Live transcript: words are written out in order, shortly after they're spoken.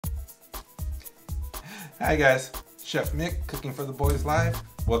Hi guys, Chef Mick, cooking for the boys live.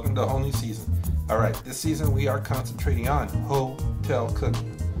 Welcome to a whole new season. Alright, this season we are concentrating on hotel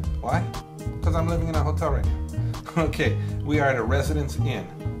cooking. Why? Because I'm living in a hotel right now. Okay, we are at a Residence Inn.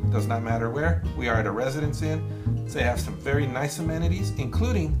 Does not matter where, we are at a Residence Inn. So they have some very nice amenities,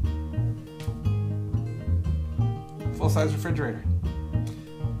 including full-size refrigerator.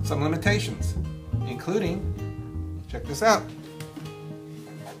 Some limitations, including, check this out.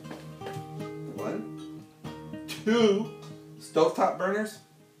 1, 2 stovetop burners,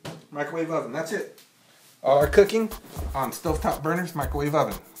 microwave oven. That's it. All our cooking on stovetop burners, microwave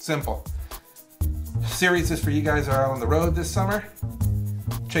oven. Simple. Series is for you guys who are on the road this summer,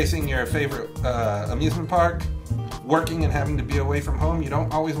 chasing your favorite amusement park, working and having to be away from home. You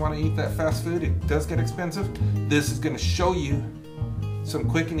don't always want to eat that fast food. It does get expensive. This is going to show you some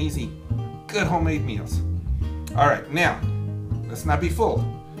quick and easy, good homemade meals. All right, now, let's not be fooled.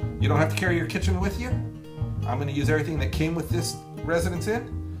 You don't have to carry your kitchen with you. I'm going to use everything that came with this Residence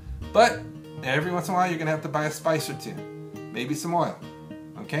Inn, but every once in a while you're going to have to buy a spice or two, maybe some oil,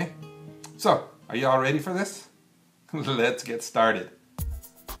 okay? So, are you all ready for this? Let's get started.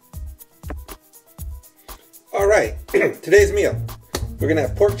 All right, today's meal. We're going to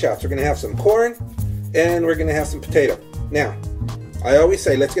have pork chops, we're going to have some corn, and we're going to have some potato. Now, I always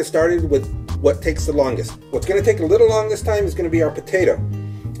say let's get started with what takes the longest. What's going to take a little long this time is going to be our potato.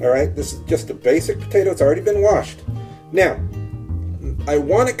 All right, this is just a basic potato. It's already been washed. Now, I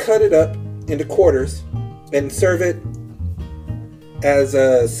want to cut it up into quarters and serve it as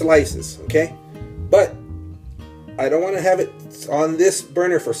slices, okay? But I don't want to have it on this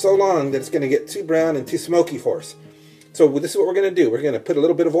burner for so long that it's going to get too brown and too smoky for us. So this is what we're going to do. We're going to put a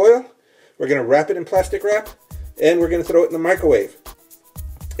little bit of oil. We're going to wrap it in plastic wrap, and we're going to throw it in the microwave.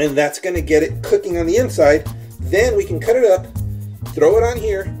 And that's going to get it cooking on the inside. Then we can cut it up, throw it on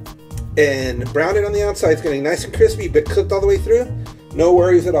here, and brown it on the outside. It's getting nice and crispy, but cooked all the way through. No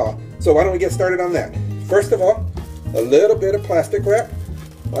worries at all. So why don't we get started on that? First of all, a little bit of plastic wrap.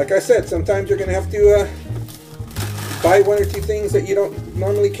 Like I said, sometimes you're going to have to buy one or two things that you don't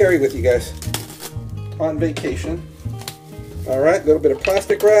normally carry with you guys on vacation. All right, a little bit of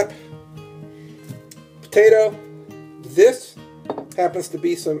plastic wrap. Potato. This happens to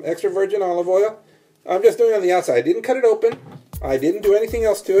be some extra virgin olive oil. I'm just doing it on the outside. I didn't cut it open. I didn't do anything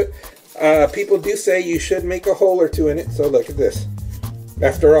else to it. People do say you should make a hole or two in it, so look at this.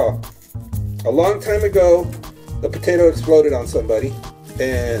 After all, a long time ago, the potato exploded on somebody,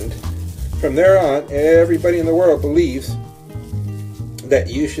 and from there on, everybody in the world believes that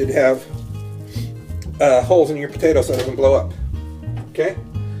you should have holes in your potato so it doesn't blow up. Okay?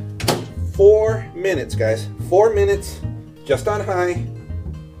 4 minutes, guys. 4 minutes, just on high.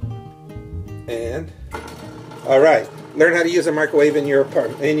 And, all right. Learn how to use a microwave in your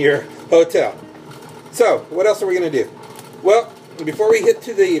apartment, in your hotel. So, what else are we going to do? Well, before we hit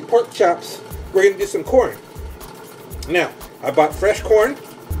to the pork chops, we're going to do some corn. Now, I bought fresh corn,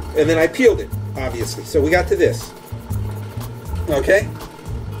 and then I peeled it, obviously. So we got to this. Okay?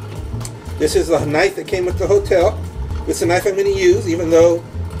 This is a knife that came with the hotel. This is a knife I'm going to use, even though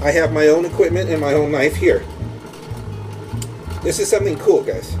I have my own equipment and my own knife here. This is something cool,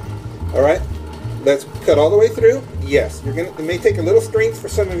 guys. All right? Let's cut all the way through. Yes, it may take a little strength for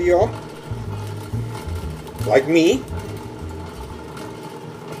some of y'all, like me.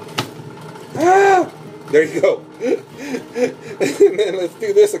 Ah, there you go. And then let's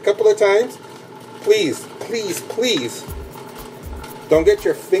do this a couple of times. Please, please, please, don't get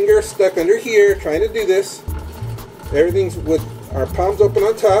your finger stuck under here trying to do this. Everything's with our palms open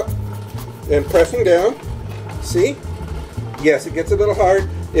on top and pressing down. See? Yes, it gets a little hard.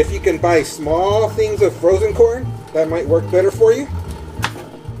 If you can buy small things of frozen corn, that might work better for you.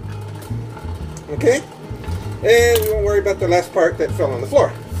 Okay? And we won't worry about the last part that fell on the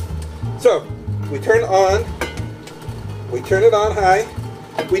floor. So, we turn it on high.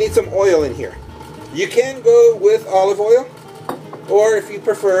 We need some oil in here. You can go with olive oil, or if you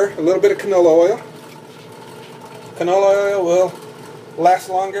prefer, a little bit of canola oil. Canola oil will last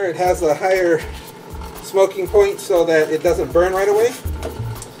longer. It has a higher smoking point so that it doesn't burn right away.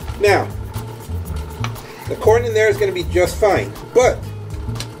 Now, the corn in there is going to be just fine, but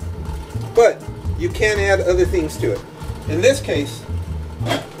you can add other things to it. In this case,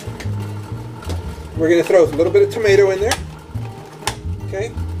 we're going to throw a little bit of tomato in there.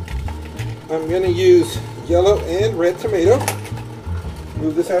 Okay, I'm going to use yellow and red tomato.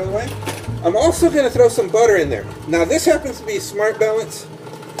 Move this out of the way. I'm also going to throw some butter in there. Now, this happens to be Smart Balance,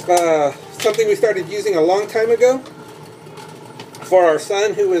 something we started using a long time ago for our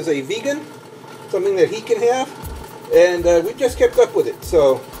son who is a vegan, something that he can have, and we just kept up with it.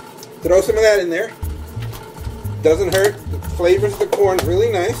 So throw some of that in there. Doesn't hurt. It flavors the corn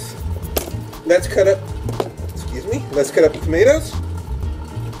really nice. Let's cut up, excuse me, let's cut up the tomatoes.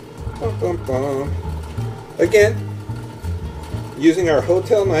 Bum, bum, bum. Again, using our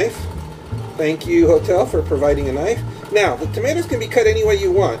hotel knife. Thank you, hotel, for providing a knife. Now, the tomatoes can be cut any way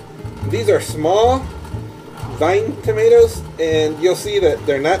you want. These are small vine tomatoes, and you'll see that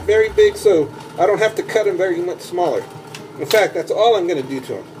they're not very big, so I don't have to cut them very much smaller. In fact, that's all I'm going to do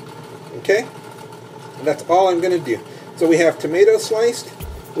to them. Okay? And that's all I'm going to do. So we have tomatoes sliced.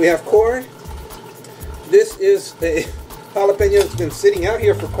 We have corn. This is a jalapeno that's been sitting out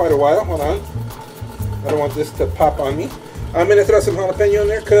here for quite a while. Hold on. I don't want this to pop on me. I'm going to throw some jalapeno in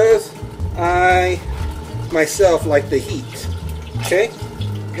there because I myself like the heat. Okay?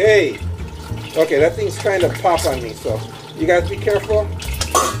 Hey! Okay, that thing's trying to pop on me, so you guys be careful.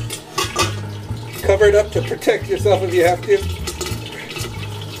 Cover it up to protect yourself if you have to.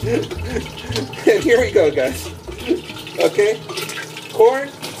 And here we go, guys. Okay?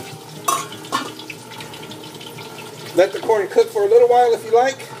 Corn. Let the corn cook for a little while if you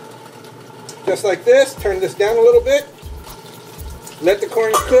like. Just like this. Turn this down a little bit. Let the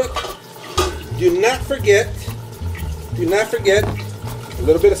corn cook. Do not forget a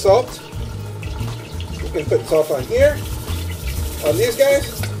little bit of salt. You can put salt on here, on these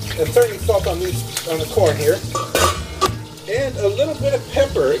guys, and certainly salt on the corn here. And a little bit of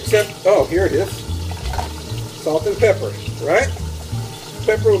pepper, except, oh, here it is. Salt and pepper, right?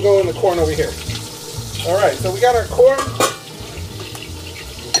 Pepper will go in the corn over here. Alright, so we got our corn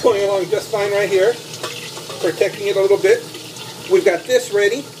going along just fine right here. Protecting it a little bit. We've got this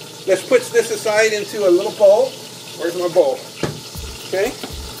ready. Let's put this aside into a little bowl. Where's my bowl? Okay.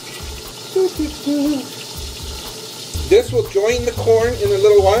 This will join the corn in a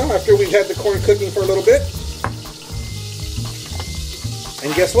little while after we've had the corn cooking for a little bit.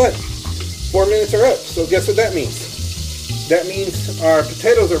 And guess what? 4 minutes are up. So guess what that means? That means our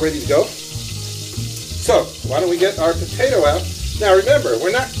potatoes are ready to go. So why don't we get our potato out? Now remember,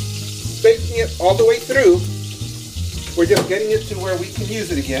 we're not baking it all the way through. We're just getting it to where we can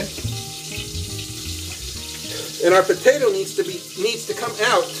use it again. And our potato needs to come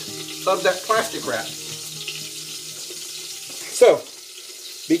out of that plastic wrap. So,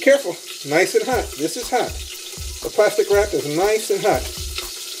 be careful. Nice and hot. This is hot. The plastic wrap is nice and hot.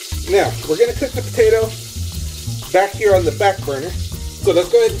 Now, we're going to cook the potato back here on the back burner. So let's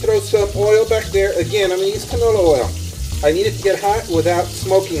go ahead and throw some oil back there. Again, I'm going to use canola oil. I need it to get hot without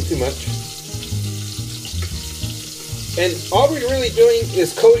smoking too much. And all we're really doing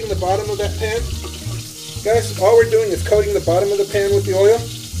is coating the bottom of that pan. Guys, all we're doing is coating the bottom of the pan with the oil.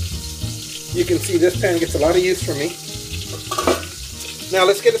 You can see this pan gets a lot of use from me. Now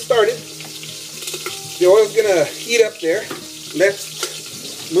let's get it started. The oil's going to heat up there. Let's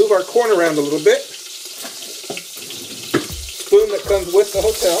move our corn around a little bit. Spoon that comes with the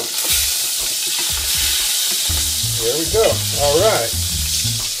hotel. There we go. All right.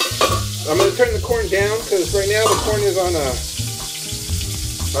 I'm going to turn the corn down because right now the corn is on a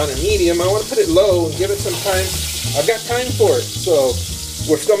medium. I want to put it low and give it some time. I've got time for it. So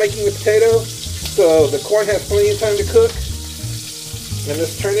we're still making the potato, so the corn has plenty of time to cook. And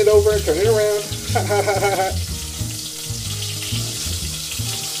let's turn it over, turn it around. Hot, hot, hot, hot, hot.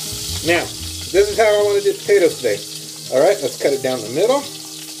 Now, this is how I want to do potatoes today. Alright, let's cut it down the middle.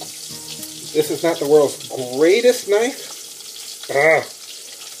 This is not the world's greatest knife.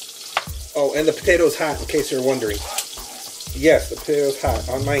 Oh, and the potato's hot, in case you're wondering. Yes, the potato's hot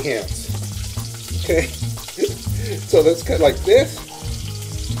on my hands. Okay. So let's cut like this.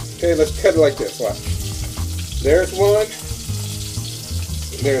 Okay, let's cut it like this. Watch. There's one.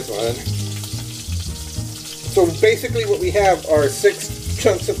 There's one. So basically what we have are 6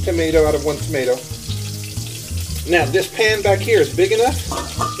 chunks of tomato out of 1 tomato. Now this pan back here is big enough.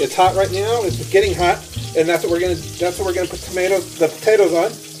 It's hot right now. It's getting hot, and that's what we're gonna put the potatoes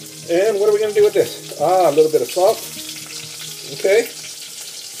on. And what are we gonna do with this? A little bit of salt. Okay.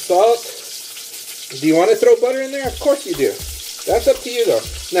 Salt. Do you want to throw butter in there? Of course you do. That's up to you though.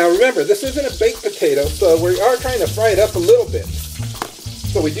 Now remember, this isn't a baked potato, so we are trying to fry it up a little bit.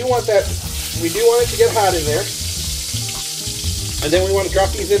 So we do want it to get hot in there. And then we want to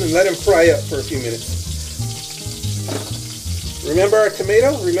drop these in and let them fry up for a few minutes. Remember our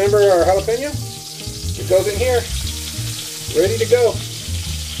tomato? Remember our jalapeno? It goes in here. Ready to go.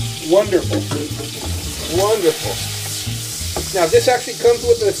 Wonderful. Wonderful. Now this actually comes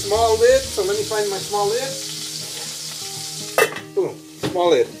with a small lid, so let me find my small lid. Boom, small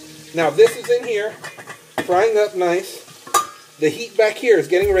lid. Now this is in here, frying up nice. The heat back here is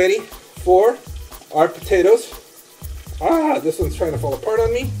getting ready for our potatoes. This one's trying to fall apart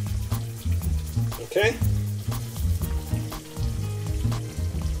on me. Okay.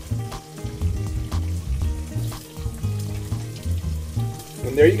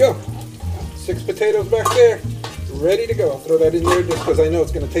 And there you go. 6 potatoes back there, ready to go. I'll throw that in there just because I know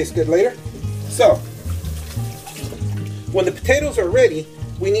it's going to taste good later. So, when the potatoes are ready,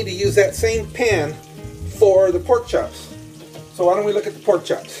 we need to use that same pan for the pork chops. So why don't we look at the pork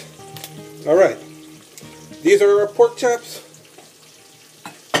chops? All right, these are our pork chops.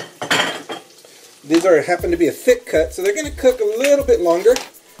 These happen to be a thick cut, so they're going to cook a little bit longer,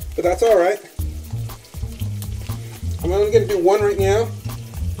 but that's all right. I'm only going to do one right now.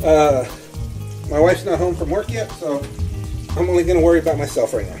 My wife's not home from work yet, so I'm only going to worry about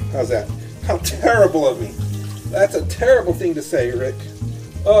myself right now. How's that? How terrible of me. That's a terrible thing to say, Rick.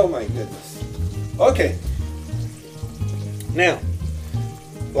 Oh my goodness. Okay. Now,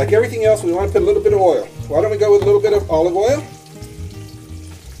 like everything else, we want to put a little bit of oil. Why don't we go with a little bit of olive oil?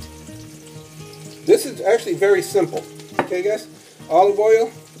 This is actually very simple. Okay, guys? Olive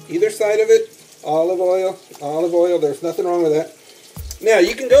oil, either side of it. Olive oil. There's nothing wrong with that. Now,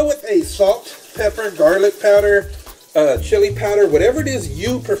 you can go with a salt, pepper, garlic powder, chili powder, whatever it is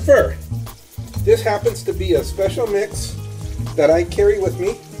you prefer. This happens to be a special mix that I carry with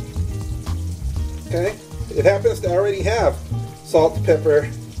me. Okay? It happens to already have salt, pepper,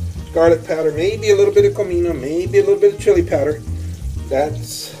 garlic powder, maybe a little bit of comino, maybe a little bit of chili powder.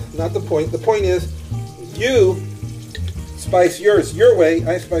 That's not the point. The point is, you spice yours your way,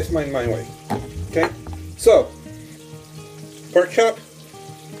 I spice mine my way. Okay? So, pork chop,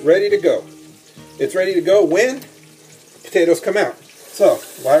 ready to go. It's ready to go when potatoes come out. So,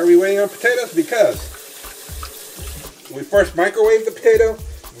 why are we waiting on potatoes? Because we first microwave the potato,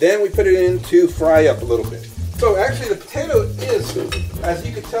 then we put it in to fry up a little bit. So actually the potato is, as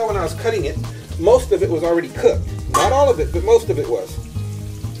you could tell when I was cutting it, most of it was already cooked. Not all of it, but most of it was.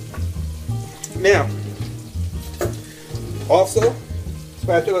 Now, also,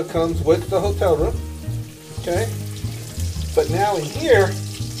 spatula comes with the hotel room. Okay? But now in here,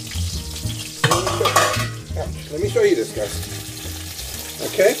 let me show you this, guys.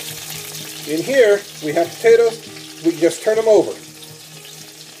 Okay? In here, we have potatoes. We just turn them over.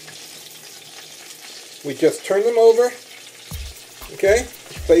 We just turn them over. Okay?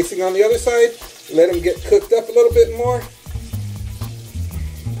 Placing on the other side. Let them get cooked up a little bit more.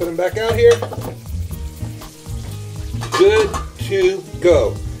 Put them back out here. Good to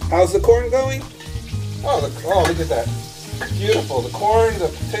go. How's the corn going? Oh, look at that. Beautiful. The corn, the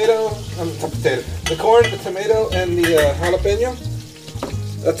potato, the corn, the tomato, and the jalapeno.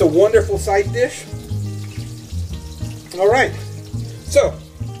 That's a wonderful side dish. All right. So,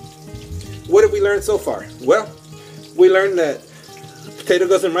 what have we learned so far? Well, we learned that potato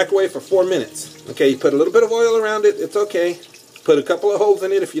goes in the microwave for 4 minutes. Okay, you put a little bit of oil around it. It's okay. Put a couple of holes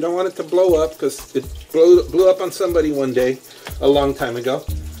in it if you don't want it to blow up, because it blew up on somebody one day a long time ago.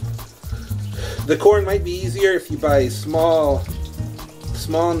 The corn might be easier if you buy small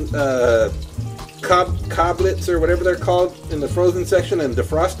coblets or whatever they're called in the frozen section and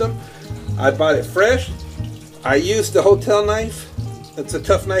defrost them. I bought it fresh. I used the hotel knife. It's a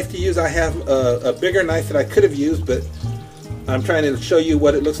tough knife to use. I have a bigger knife that I could have used, but I'm trying to show you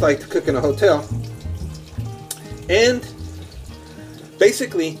what it looks like to cook in a hotel. And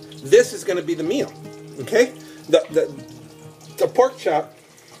basically, this is going to be the meal. Okay? The pork chop.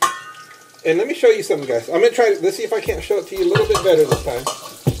 And let me show you something, guys. I'm going to try to, let's see if I can't show it to you a little bit better this time.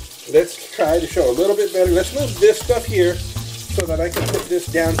 Let's try to show a little bit better. Let's move this stuff here so that I can put this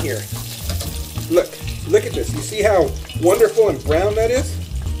down here. Look at this. You see how wonderful and brown that is?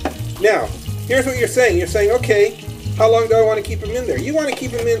 Now, here's what you're saying. You're saying, okay, how long do I want to keep them in there? You want to keep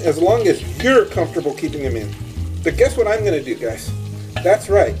them in as long as you're comfortable keeping them in. But guess what I'm going to do, guys? That's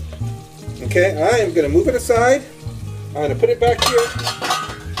right. Okay, I am going to move it aside. I'm going to put it back here.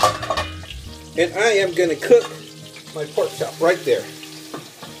 And I am going to cook my pork chop right there.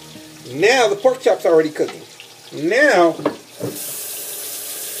 Now the pork chop's already cooking. Now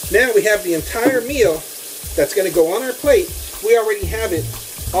we have the entire meal that's going to go on our plate. We already have it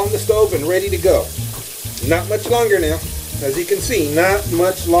on the stove and ready to go. Not much longer now. As you can see, not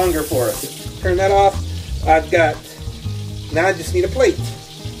much longer for us. Turn that off. Now I just need a plate.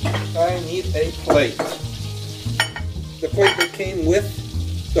 I need a plate. The plate that came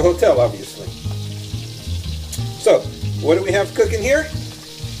with the hotel, obviously. So, what do we have cooking here?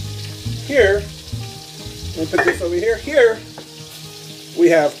 Here, let me put this over here. Here, we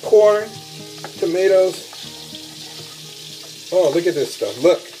have corn, tomatoes. Oh, look at this stuff.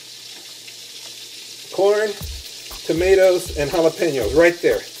 Look. Corn, tomatoes, and jalapenos right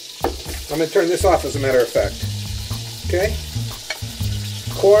there. I'm going to turn this off as a matter of fact. Okay?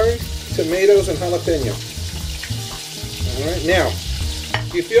 Corn, tomatoes, and jalapeno. Alright, now,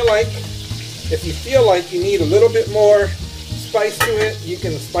 if you feel like you need a little bit more spice to it, you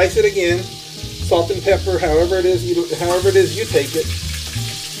can spice it again. Salt and pepper, however it is you take it.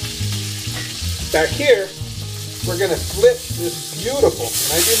 Back here, we're gonna flip this beautiful,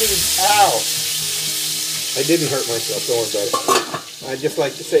 and I didn't even, ow! I didn't hurt myself, don't worry about it. I just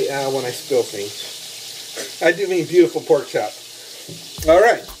like to say ow when I spill things. I do mean beautiful pork chop. All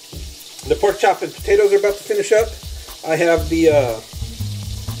right, the pork chop and potatoes are about to finish up. I have the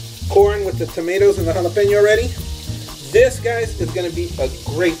corn with the tomatoes and the jalapeno ready. This, guys, is going to be a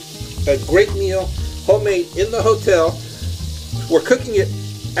great meal, homemade in the hotel. We're cooking it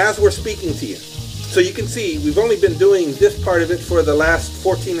as we're speaking to you. So you can see we've only been doing this part of it for the last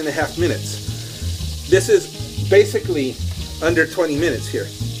 14 and a half minutes. This is basically under 20 minutes here.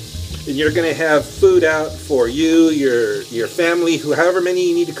 And you're going to have food out for you, your family, however many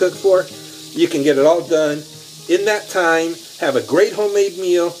you need to cook for. You can get it all done in that time, have a great homemade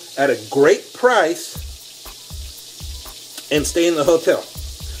meal at a great price, and stay in the hotel.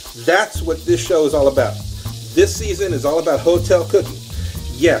 That's what this show is all about. This season is all about hotel cooking.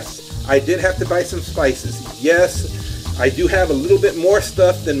 Yes, I did have to buy some spices. Yes, I do have a little bit more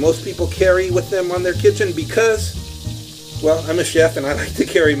stuff than most people carry with them on their kitchen because, well, I'm a chef and I like to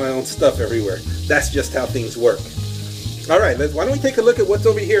carry my own stuff everywhere. That's just how things work. All right, why don't we take a look at what's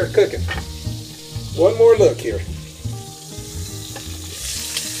over here cooking? One more look here.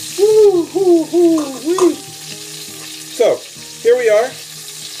 Woo, woo, woo, woo. So, here we are.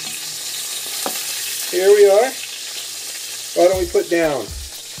 Here we are. Why don't we put down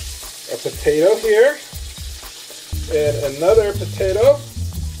a potato here and another potato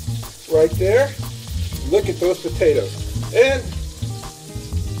right there. Look at those potatoes. And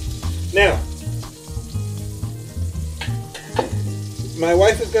now, my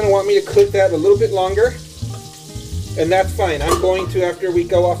wife is going to want me to cook that a little bit longer, and that's fine. I'm going to after we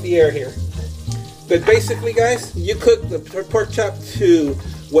go off the air here. But basically, guys, you cook the pork chop to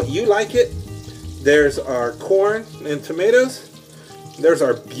what you like it. There's our corn and tomatoes. There's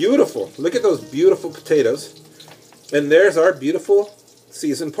our beautiful, look at those beautiful potatoes. And there's our beautiful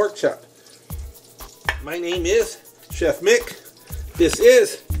seasoned pork chop. My name is Chef Mick. This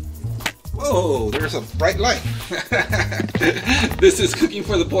is, whoa, there's a bright light. This is Cooking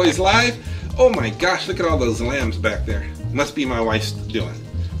for the Boys Live. Oh my gosh, look at all those lambs back there. Must be my wife's doing.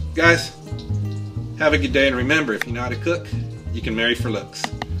 Guys, have a good day, and remember, if you know how to cook, you can marry for looks.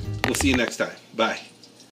 We'll see you next time. Bye.